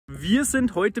Wir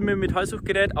sind heute mit dem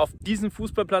Metallsuchgerät auf diesem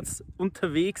Fußballplatz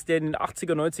unterwegs, der in den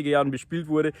 80er, 90er Jahren bespielt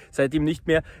wurde, seitdem nicht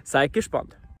mehr. Seid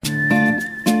gespannt.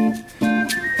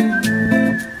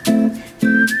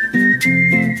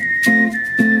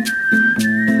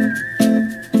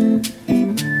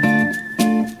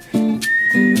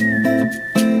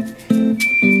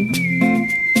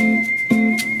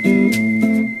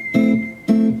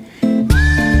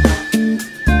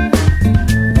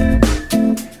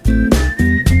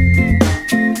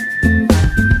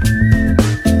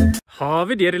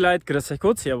 Habe Leute, grüß euch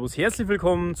Gott, servus, herzlich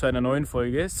willkommen zu einer neuen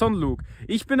Folge Sondeln.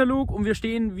 Ich bin der Luke und wir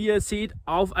stehen, wie ihr seht,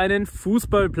 auf einem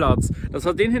Fußballplatz. Das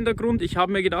hat den Hintergrund, ich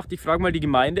habe mir gedacht, ich frage mal die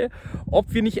Gemeinde,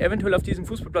 ob wir nicht eventuell auf diesen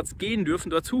Fußballplatz gehen dürfen,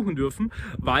 dort suchen dürfen,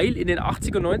 weil in den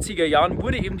 80er, 90er Jahren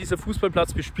wurde eben dieser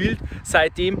Fußballplatz bespielt,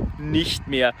 seitdem nicht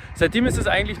mehr. Seitdem ist es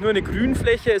eigentlich nur eine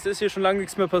Grünfläche, es ist hier schon lange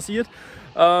nichts mehr passiert.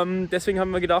 Deswegen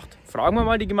haben wir gedacht, fragen wir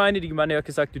mal die Gemeinde. Die Gemeinde hat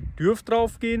gesagt, ihr dürft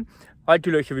drauf gehen, halt die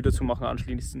Löcher wieder zu machen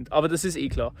anschließend. Aber das ist eh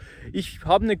klar. Ich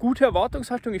habe eine gute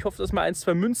Erwartungshaltung. Ich hoffe, dass wir 1,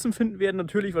 2 Münzen finden werden.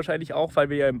 Natürlich wahrscheinlich auch, weil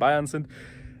wir ja in Bayern sind.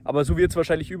 Aber so wird es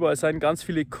wahrscheinlich überall sein. Ganz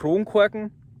viele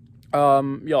Kronkorken.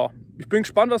 Ja, ich bin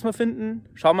gespannt, was wir finden.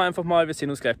 Schauen wir einfach mal. Wir sehen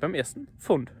uns gleich beim ersten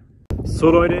Fund. So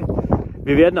Leute,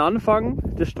 wir werden anfangen,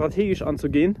 das strategisch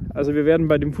anzugehen. Also wir werden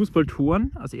bei dem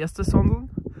Fußballtoren als erstes sondeln.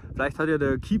 Vielleicht hat ja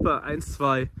der Keeper 1,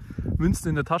 2 Münzen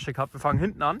in der Tasche gehabt. Wir fangen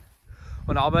hinten an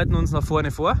und arbeiten uns nach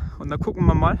vorne vor und dann gucken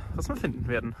wir mal, was wir finden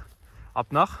werden. Ab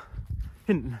nach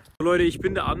hinten. So Leute, ich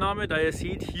bin der Annahme, da ihr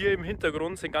seht, hier im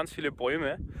Hintergrund sind ganz viele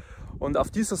Bäume und auf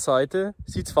dieser Seite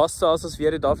sieht es fast so aus, als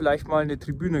wäre da vielleicht mal eine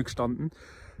Tribüne gestanden.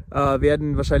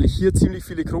 Werden wahrscheinlich hier ziemlich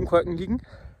viele Kronkorken liegen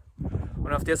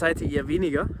und auf der Seite eher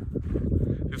weniger.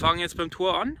 Wir fangen jetzt beim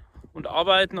Tor an und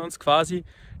arbeiten uns quasi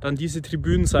dann diese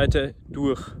Tribünenseite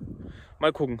durch.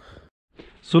 Mal gucken.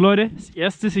 So Leute, das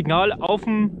erste Signal auf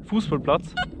dem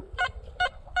Fußballplatz.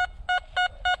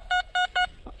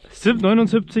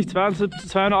 79,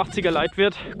 72, 82er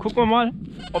Leitwert. Gucken wir mal,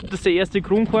 ob das der erste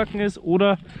Kronkorken ist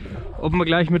oder ob wir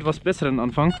gleich mit was Besserem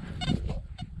anfangen.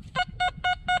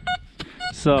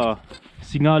 So,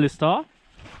 Signal ist da.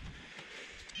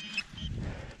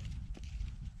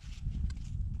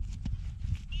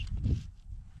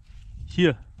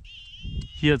 Hier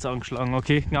hat es angeschlagen.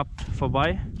 Okay, knapp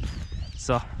vorbei.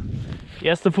 So,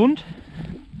 erster Fund.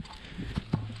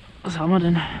 Was haben wir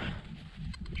denn?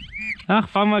 Ach,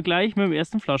 fangen wir gleich mit dem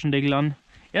ersten Flaschendeckel an.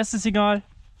 Erstes Signal,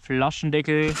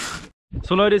 Flaschendeckel.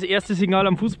 So Leute, das erste Signal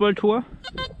am Fußballtor.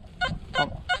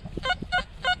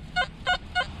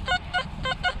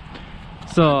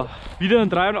 So, wieder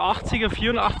ein 83er,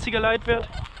 84er Leitwert.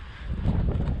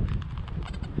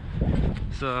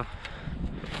 So,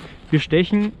 wir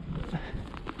stechen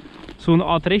so eine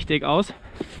Art Rechteck aus.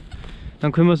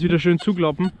 Dann können wir es wieder schön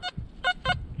zuklappen.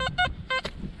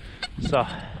 So.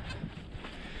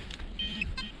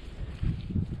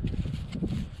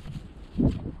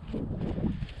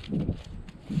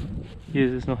 Hier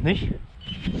ist es noch nicht.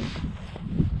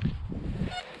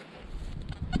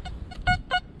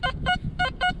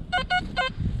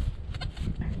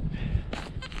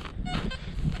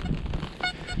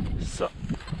 So.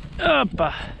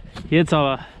 Opa. Jetzt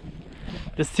aber.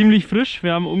 Das ist ziemlich frisch.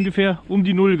 Wir haben ungefähr um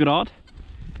die 0 Grad.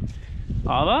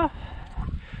 Aber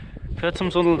gehört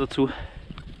zum Sondeln dazu.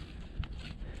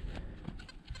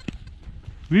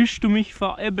 Willst du mich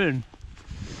veräppeln?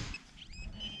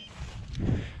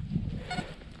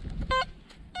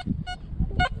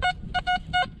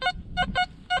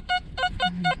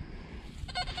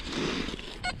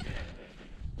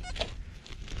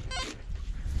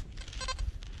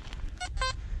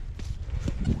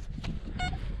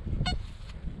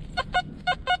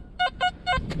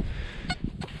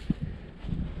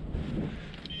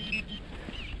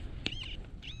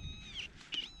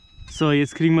 So,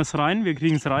 jetzt kriegen wir es rein. Wir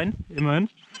kriegen es rein, immerhin.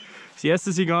 Das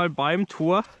erste Signal beim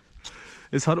Tor.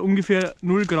 Es hat ungefähr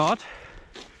 0 Grad.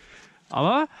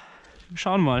 Aber wir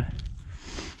schauen mal.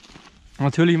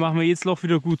 Natürlich machen wir jetzt Loch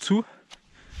wieder gut zu.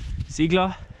 Ist eh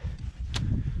klar.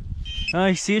 Ja,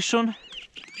 ich sehe es schon.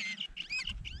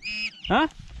 Ha?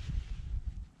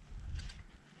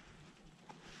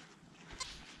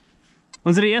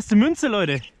 Unsere erste Münze,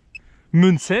 Leute.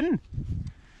 Münzen.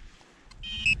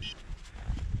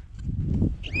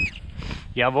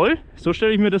 Jawohl, so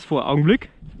stelle ich mir das vor. Augenblick.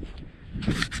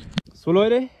 So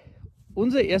Leute,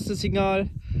 unser erstes Signal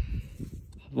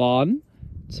waren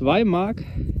 2 Mark.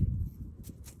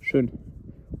 Schön.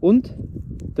 Und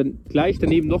dann gleich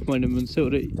daneben nochmal eine Münze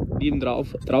oder neben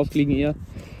drauf liegen eher.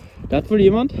 Da hat wohl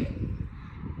jemand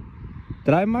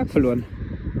 3 Mark verloren.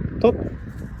 Top.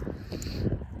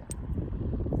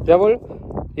 Jawohl,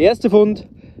 der erste Fund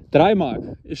 3 Mark.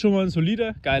 Ist schon mal ein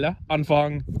solider, geiler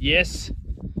Anfang. Yes!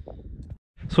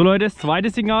 So Leute, das zweite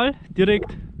Signal direkt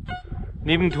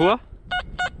neben dem Tor.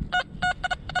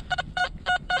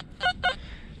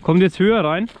 Kommt jetzt höher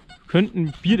rein. Könnte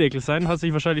ein Bierdeckel sein, hat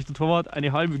sich wahrscheinlich der Torwart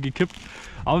eine halbe gekippt.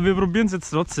 Aber wir probieren es jetzt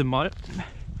trotzdem mal.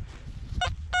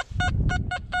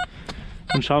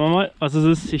 Und schauen wir mal, was es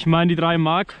ist. Ich meine, die 3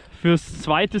 Mark fürs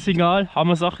zweite Signal,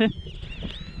 Hammer-Sache.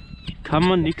 Kann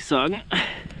man nichts sagen.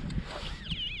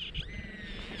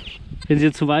 Wenn es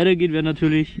jetzt so weitergeht, wäre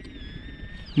natürlich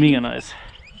mega nice.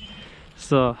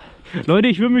 So, Leute,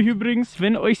 ich würde mich übrigens,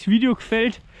 wenn euch das Video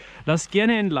gefällt, lasst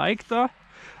gerne ein Like da.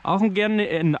 Auch gerne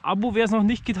ein Abo, wer es noch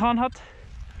nicht getan hat.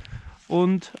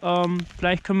 Und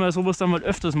vielleicht können wir sowas dann mal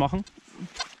öfters machen.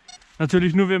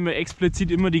 Natürlich nur, wenn wir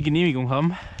explizit immer die Genehmigung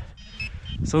haben.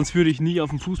 Sonst würde ich nie auf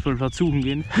dem Fußballplatz suchen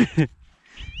gehen.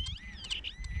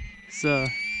 So,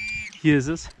 hier ist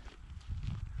es.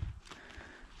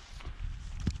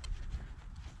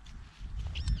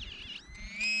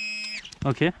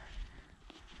 Okay.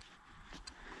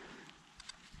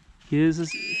 Hier ist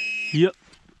es. Hier.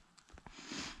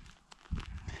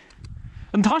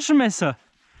 Ein Taschenmesser.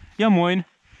 Ja moin.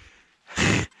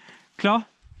 Klar,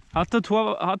 hat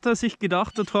er sich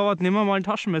gedacht, der Torwart, nehmen wir mal ein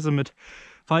Taschenmesser mit.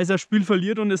 Falls er das Spiel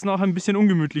verliert und es nachher ein bisschen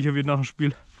ungemütlicher wird nach dem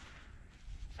Spiel.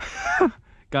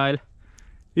 Geil.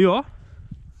 Ja.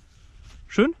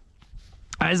 Schön.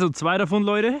 Also 2 davon,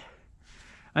 Leute.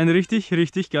 Ein richtig,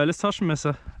 richtig geiles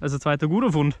Taschenmesser. Also 2.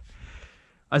 guter Fund.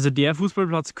 Also der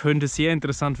Fußballplatz könnte sehr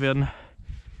interessant werden.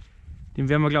 Den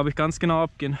werden wir, glaube ich, ganz genau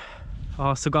abgehen.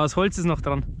 Ah, sogar das Holz ist noch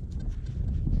dran.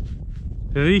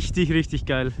 Richtig, richtig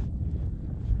geil.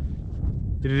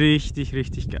 Richtig,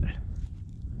 richtig geil.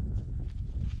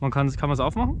 Kann man es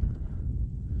aufmachen?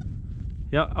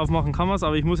 Ja, aufmachen kann man es,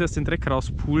 aber ich muss erst den Dreck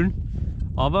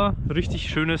rauspulen. Aber richtig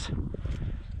schönes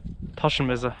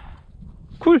Taschenmesser.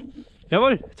 Cool.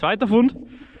 Jawohl, 2. Fund.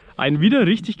 Ein wieder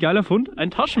richtig geiler Fund.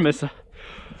 Ein Taschenmesser.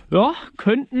 Ja,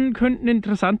 könnte ein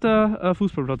interessanter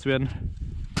Fußballplatz werden.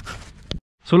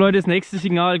 So Leute, das nächste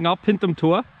Signal knapp hinterm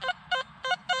Tor.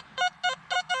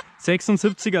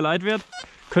 76er Leitwert.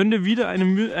 Könnte wieder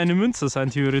eine Münze sein,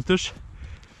 theoretisch.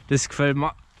 Das gefällt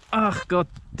mir. Ach Gott,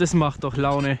 das macht doch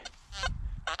Laune.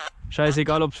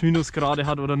 Scheißegal, ob es Minusgrade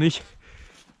hat oder nicht.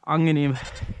 Angenehm.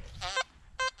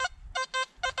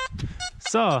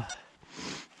 So.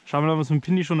 Schauen wir mal, was wir mit dem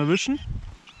Pini schon erwischen.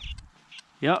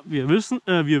 Ja, wir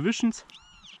erwischen es.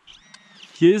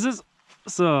 Hier ist es.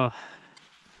 So.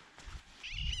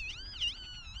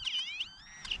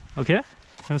 Okay,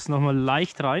 wir müssen noch mal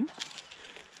leicht rein.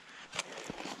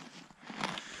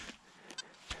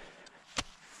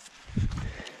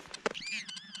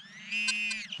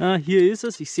 Ah, hier ist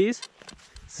es, ich sehe es.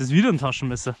 Es ist wieder ein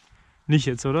Taschenmesser. Nicht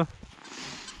jetzt, oder?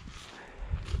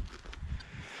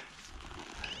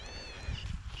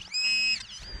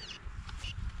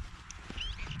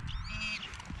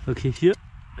 Okay, hier.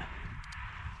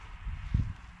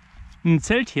 Ein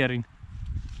Zelthering.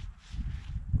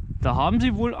 Da haben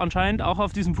sie wohl anscheinend auch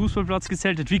auf diesem Fußballplatz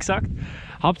gezeltet. Wie gesagt,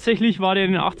 hauptsächlich war der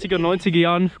in den 80er, 90er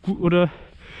Jahren ein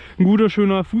guter,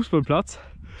 schöner Fußballplatz.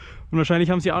 Und wahrscheinlich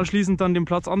haben sie anschließend dann den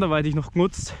Platz anderweitig noch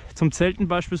genutzt, zum Zelten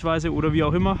beispielsweise oder wie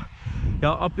auch immer.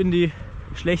 Ja, ab in die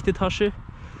schlechte Tasche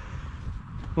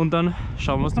und dann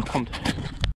schauen wir, was noch kommt.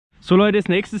 So Leute, das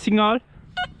nächste Signal.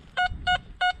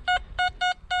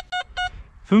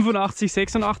 85,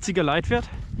 86er Leitwert.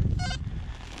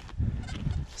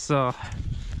 So.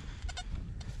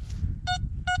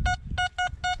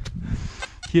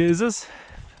 Hier ist es.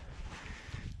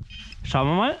 Schauen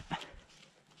wir mal.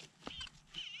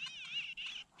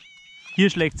 Hier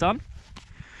schlägt es an.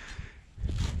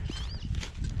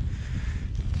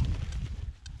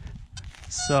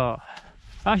 So.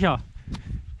 Ach ja.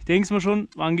 Ich denke es mir schon,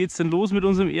 wann geht es denn los mit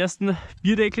unserem ersten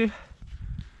Bierdeckel?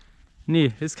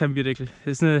 Nee, ist kein Bierdeckel.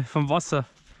 Das ist vom Wasser.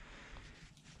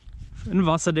 Ein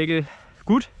Wasserdeckel.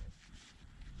 Gut.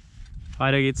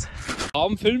 Weiter geht's.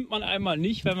 Warum filmt man einmal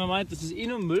nicht, weil man meint, das ist eh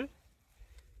nur Müll?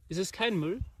 Ist es kein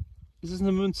Müll? Es ist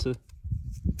eine Münze.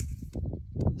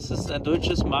 Das ist ein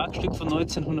deutsches Markstück von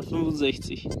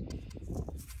 1965.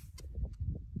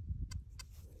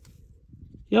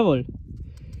 Jawohl.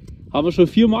 Haben wir schon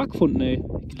 4 Mark gefunden, ey.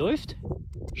 Läuft.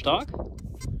 Stark.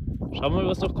 Schauen wir mal,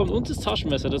 was noch kommt. Und das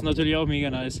Taschenmesser, das ist natürlich auch mega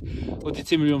nice. Und die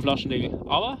 10 Millionen Flaschendeckel.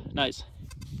 Aber nice.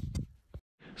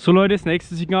 So Leute, das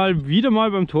nächste Signal wieder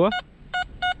mal beim Tor.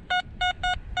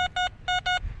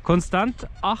 Konstant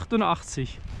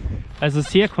 88. Also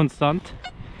sehr konstant.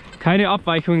 Keine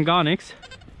Abweichungen, gar nichts.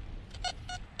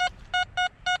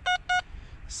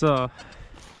 So.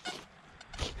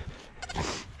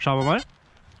 Schauen wir mal.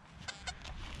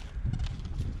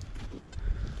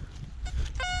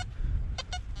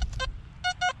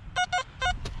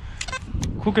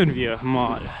 Gucken wir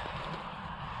mal.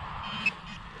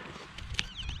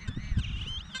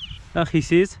 Ach, ich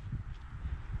sehe es.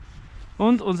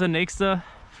 Und unser nächster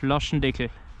Flaschendeckel.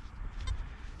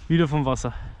 Wieder vom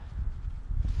Wasser.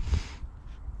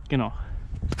 Genau.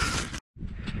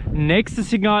 Nächstes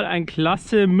Signal, ein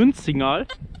klasse Münzsignal.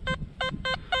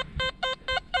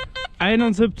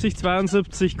 71,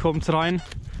 72 kommt es rein.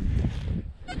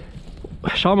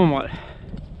 Schauen wir mal.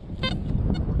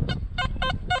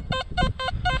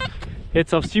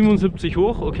 Jetzt auf 77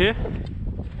 hoch, okay.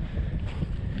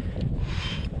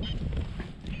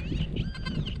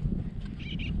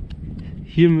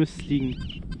 Hier müsste es liegen.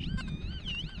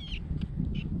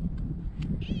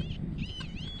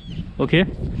 Okay.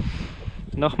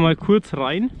 Nochmal kurz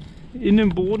rein in den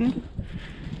Boden.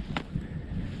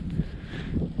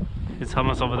 Jetzt haben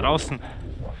wir es aber draußen.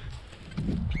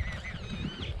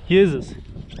 Hier ist es.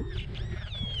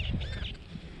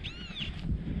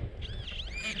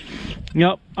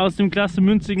 Ja, aus dem klasse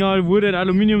Münzsignal wurde ein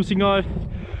Aluminiumsignal.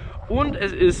 Und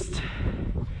es ist,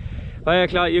 war ja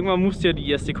klar, irgendwann musste ja die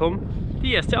erste kommen.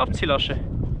 Die erste Abziehlasche.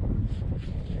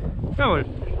 Jawohl.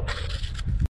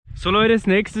 So Leute, das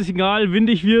nächste Signal,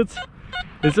 windig wird's.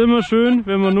 Ist immer schön,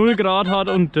 wenn man 0 Grad hat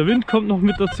und der Wind kommt noch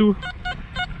mit dazu.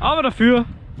 Aber dafür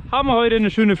haben wir heute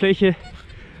eine schöne Fläche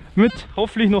mit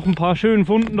hoffentlich noch ein paar schönen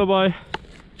Funden dabei.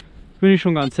 Bin ich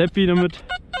schon ganz happy damit.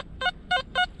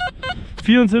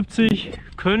 74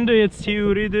 könnte jetzt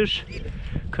theoretisch,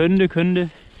 könnte,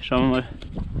 schauen wir mal.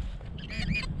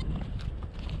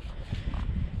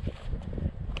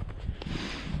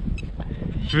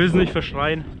 Ich will es nicht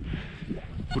verschreien.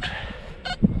 Gut.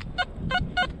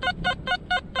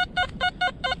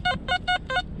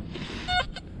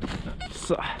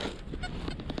 So.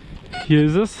 Hier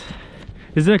ist es.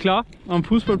 Ist ja klar, am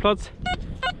Fußballplatz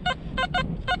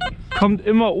kommt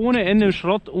immer ohne Ende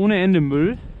Schrott, ohne Ende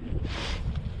Müll.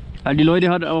 Weil die Leute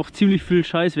halt auch ziemlich viel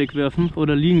Scheiß wegwerfen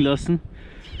oder liegen lassen.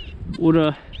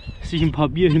 Oder sich ein paar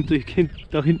Bier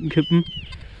nach hinten kippen.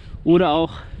 Oder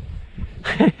auch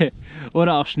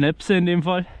oder auch Schnäpse in dem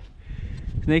Fall.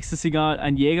 Das nächste Signal,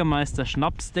 ein Jägermeister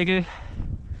Schnapsdeckel.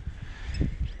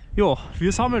 Ja,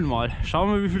 wir sammeln mal.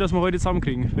 Schauen wir, wie viel das wir heute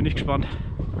zusammenkriegen. Bin ich gespannt.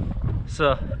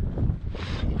 So.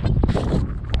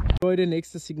 Leute,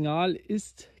 nächstes Signal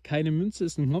ist keine Münze,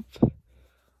 ist ein Knopf.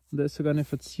 Und da ist sogar eine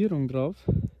Verzierung drauf.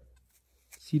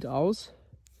 Sieht aus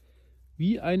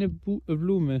wie eine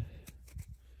Blume.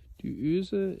 Die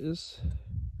Öse ist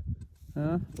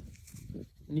ja,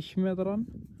 nicht mehr dran.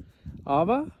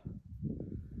 Aber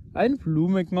ein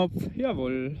Blumenknopf,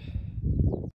 jawohl.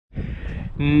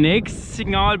 Nächstes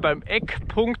Signal beim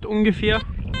Eckpunkt ungefähr.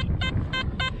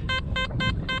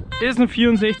 Ist ein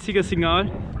 64er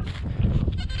Signal.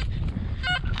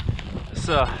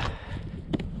 So.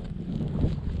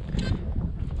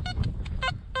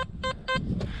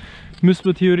 Müssen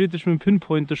wir theoretisch mit dem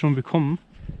Pinpointer schon bekommen.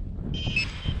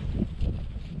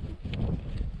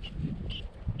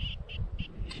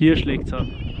 Hier schlägt es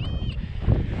an.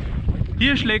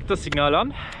 Hier schlägt das Signal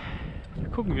an.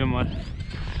 Gucken wir mal.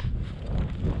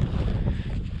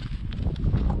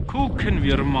 Gucken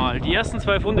wir mal. Die ersten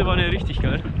 2 Funde waren ja richtig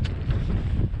geil.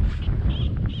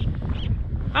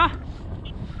 Ah!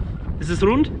 Es ist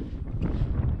rund.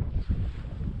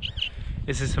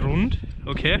 Es ist rund.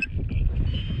 Okay.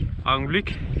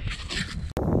 Augenblick.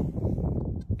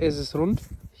 Es ist rund.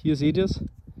 Hier seht ihr es.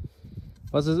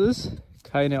 Was es ist?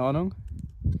 Keine Ahnung.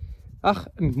 Ach,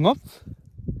 ein Knopf.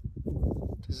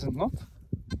 Das ist ein Knopf.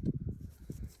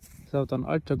 Das ist aber dann ein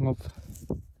alter Knopf.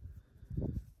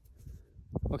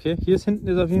 Okay, hier hinten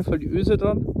ist auf jeden Fall die Öse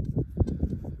dran.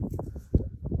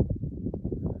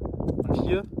 Und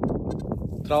hier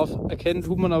drauf erkennen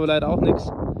tut man aber leider auch nichts.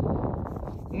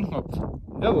 Ein Knopf.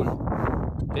 Jawohl.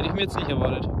 Hätte ich mir jetzt nicht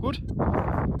erwartet. Gut.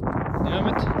 Nehmen wir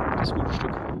mit. Das gute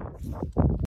Stück.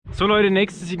 So Leute,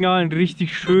 nächstes Signal. Ein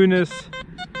richtig schönes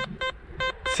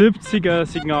 70er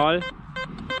Signal.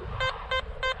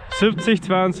 70,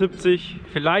 72.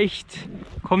 Vielleicht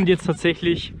kommt jetzt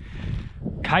tatsächlich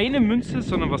keine Münze,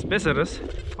 sondern was Besseres.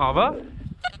 Aber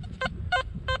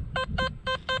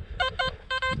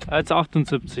als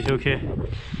 78, okay.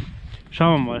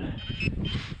 Schauen wir mal.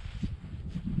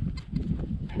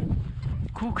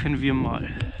 Gucken wir mal,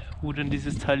 wo denn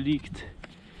dieses Teil liegt.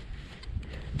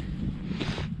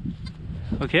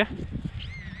 Okay.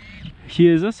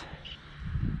 Hier ist es.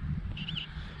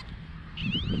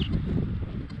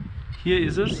 Hier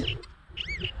ist es.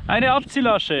 Eine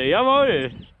Abziehlasche,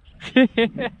 jawohl.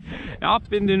 Ab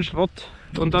in den Schrott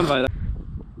und dann weiter.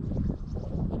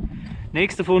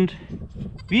 Nächster Fund.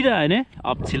 Wieder eine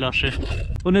Abziehlasche.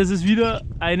 Und es ist wieder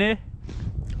eine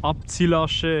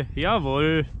Abziehlasche,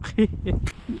 jawohl.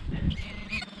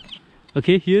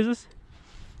 Okay, hier ist es.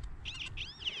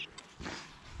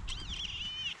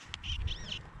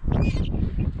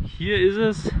 Hier ist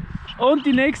es. Und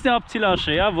die nächste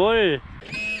Abziehlasche, jawohl.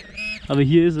 Aber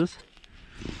hier ist es.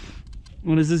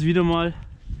 Und es ist wieder mal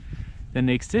der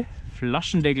nächste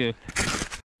Flaschendeckel.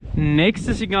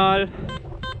 Nächstes Signal.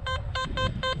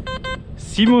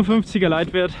 57er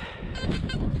Leitwert.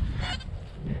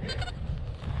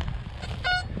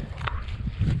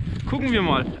 Gucken wir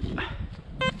mal.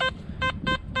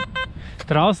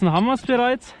 Draußen haben wir es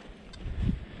bereits.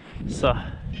 So.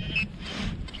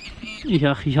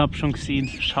 Ja, ich habe schon gesehen.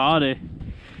 Schade.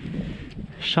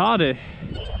 Schade.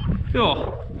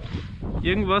 Ja.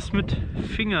 Irgendwas mit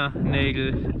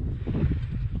Fingernägel.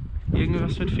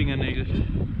 Irgendwas mit Fingernägel.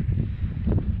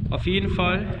 Auf jeden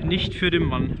Fall nicht für den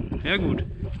Mann. Ja gut.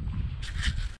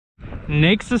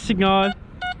 Nächstes Signal.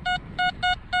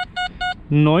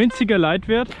 90er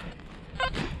Leitwert.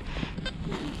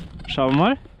 Schauen wir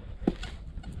mal.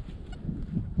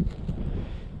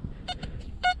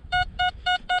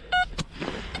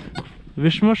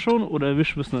 Wischen wir schon oder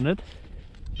erwischen wir es noch nicht?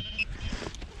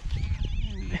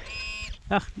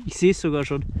 Ach, ich sehe es sogar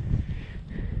schon.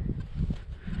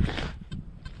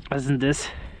 Was ist denn das?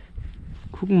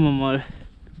 Gucken wir mal.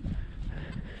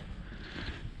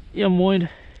 Ja moin.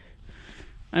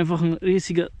 Einfach ein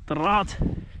riesiger Draht.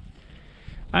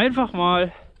 Einfach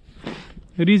mal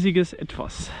riesiges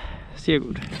Etwas. Sehr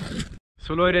gut.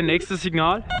 So Leute, nächstes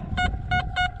Signal.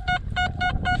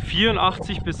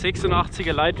 84 bis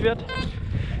 86er Leitwert.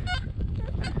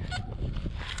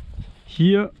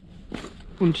 Hier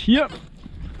und hier.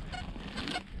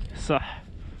 So.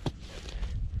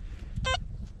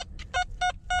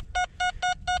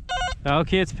 Ja,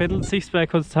 okay, jetzt pendelt es sich bei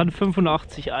konstant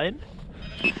 85 ein.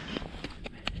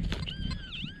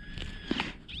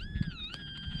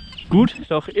 Gut,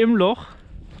 doch im Loch.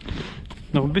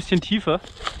 Noch ein bisschen tiefer.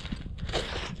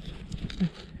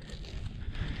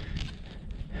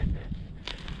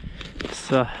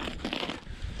 So.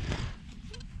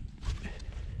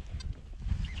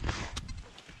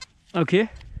 Okay.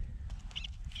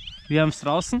 Wir haben es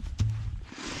draußen.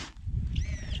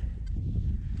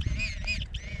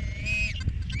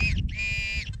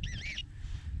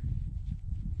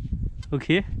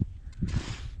 Okay.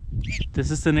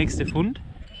 Das ist der nächste Fund.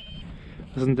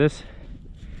 Was ist denn das?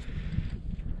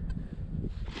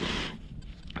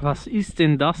 Was ist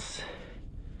denn das?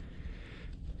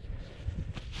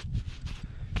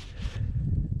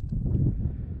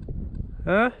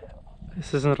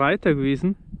 Ist das ein Reiter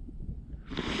gewesen?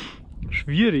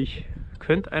 Schwierig.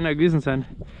 Könnte einer gewesen sein.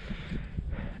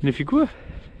 Eine Figur.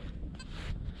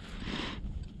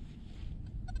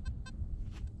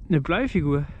 Eine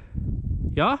Bleifigur.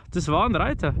 Ja, das war ein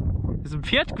Reiter. Das ist ein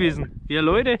Pferd gewesen. Ja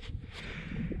Leute,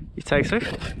 ich zeig's euch.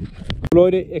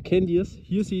 Leute, erkennt ihr es?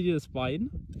 Hier seht ihr das Bein.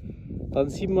 Dann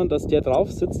sieht man, dass der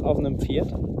drauf sitzt auf einem Pferd.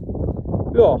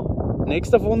 Ja,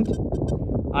 nächster Fund.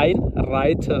 Ein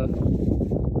Reiter.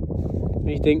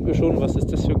 Ich denke mir schon, was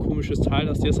ist das für ein komisches Teil.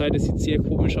 Aus der Seite sieht es sehr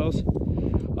komisch aus.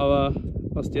 Aber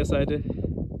aus der Seite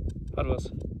hat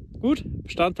was. Gut,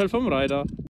 Bestandteil vom Reiter.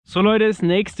 So Leute, das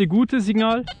nächste gute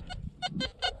Signal.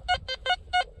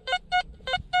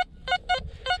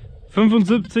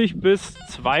 75 bis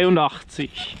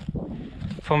 82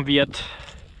 vom Wert.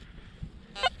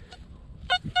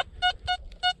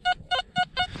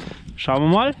 Schauen wir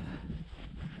mal.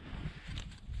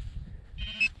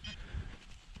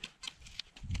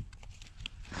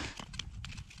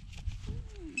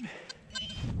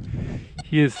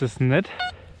 Hier ist es nett.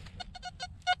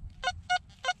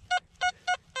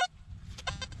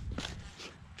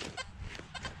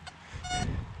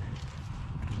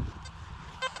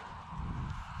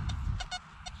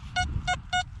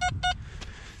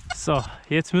 So,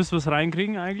 jetzt müssen wir es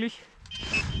reinkriegen eigentlich.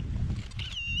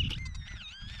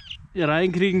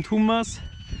 Reinkriegen tun wir es.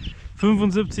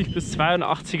 75 bis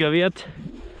 82er Wert.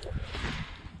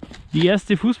 Die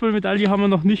erste Fußballmedaille haben wir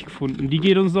noch nicht gefunden. Die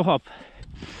geht uns noch ab.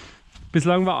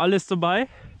 Bislang war alles dabei.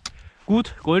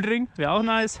 Gut, Goldring wäre auch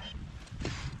nice.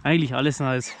 Eigentlich alles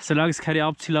nice, solange es keine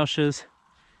Abziehlasche ist.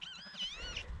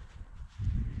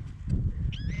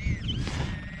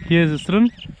 Hier ist es drin.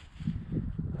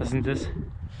 Was ist denn das?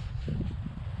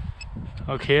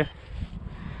 Okay.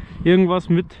 Irgendwas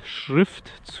mit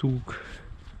Schriftzug.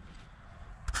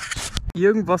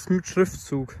 Irgendwas mit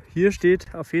Schriftzug. Hier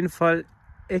steht auf jeden Fall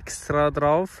extra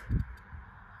drauf.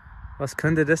 Was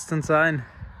könnte das denn sein?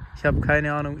 Ich habe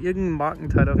keine Ahnung. Irgendein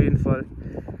Markenteil auf jeden Fall.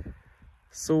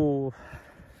 So.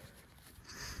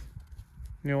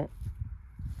 Jo.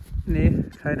 Nee,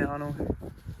 keine Ahnung.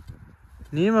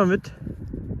 Nehmen wir mit.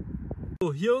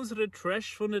 So, hier unsere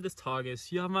Trash-Funde des Tages.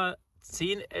 Hier haben wir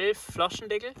 10, 11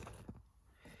 Flaschendeckel.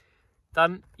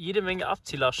 Dann jede Menge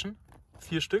Abziehlaschen.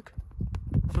 4 Stück,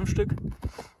 5 Stück.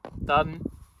 Dann,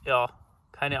 ja,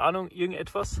 keine Ahnung,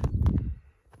 irgendetwas.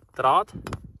 Draht.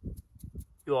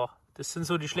 Ja, das sind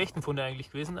so die schlechten Funde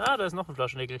eigentlich gewesen. Ah, da ist noch ein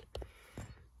Flaschendeckel.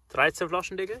 13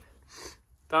 Flaschendeckel.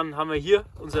 Dann haben wir hier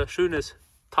unser schönes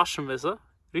Taschenmesser.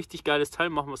 Richtig geiles Teil,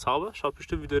 machen wir sauber. Schaut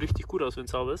bestimmt wieder richtig gut aus, wenn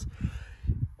es sauber ist.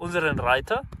 Unseren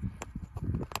Reiter.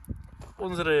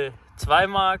 Unsere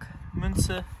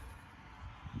 2-Mark-Münze.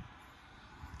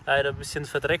 Leider ein bisschen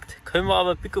verdreckt. Können wir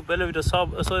aber picobello wieder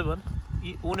säubern.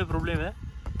 Ohne Probleme.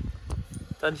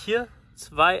 Dann hier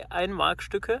 2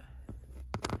 1-Mark-Stücke.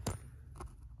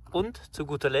 Und zu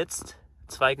guter Letzt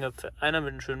 2 Knöpfe. Einer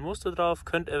mit einem schönen Muster drauf.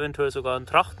 Könnte eventuell sogar ein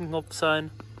Trachtenknopf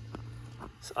sein.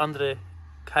 Das andere,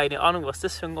 keine Ahnung, was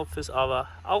das für ein Knopf ist, aber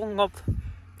auch ein Knopf.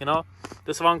 Genau.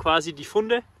 Das waren quasi die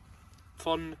Funde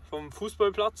vom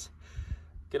Fußballplatz.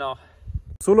 Genau.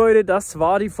 So Leute, das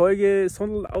war die Folge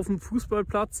Sondeln auf dem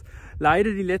Fußballplatz.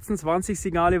 Leider die letzten 20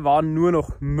 Signale waren nur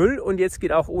noch Müll und jetzt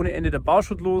geht auch ohne Ende der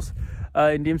Bauschutt los.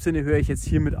 In dem Sinne höre ich jetzt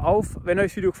hiermit auf. Wenn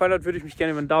euch das Video gefallen hat, würde ich mich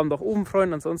gerne über einen Daumen nach oben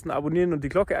freuen. Ansonsten abonnieren und die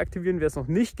Glocke aktivieren, wer es noch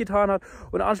nicht getan hat.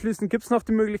 Und anschließend gibt es noch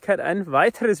die Möglichkeit, ein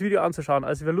weiteres Video anzuschauen.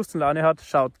 Also wer Lust und Laune hat,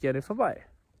 schaut gerne vorbei.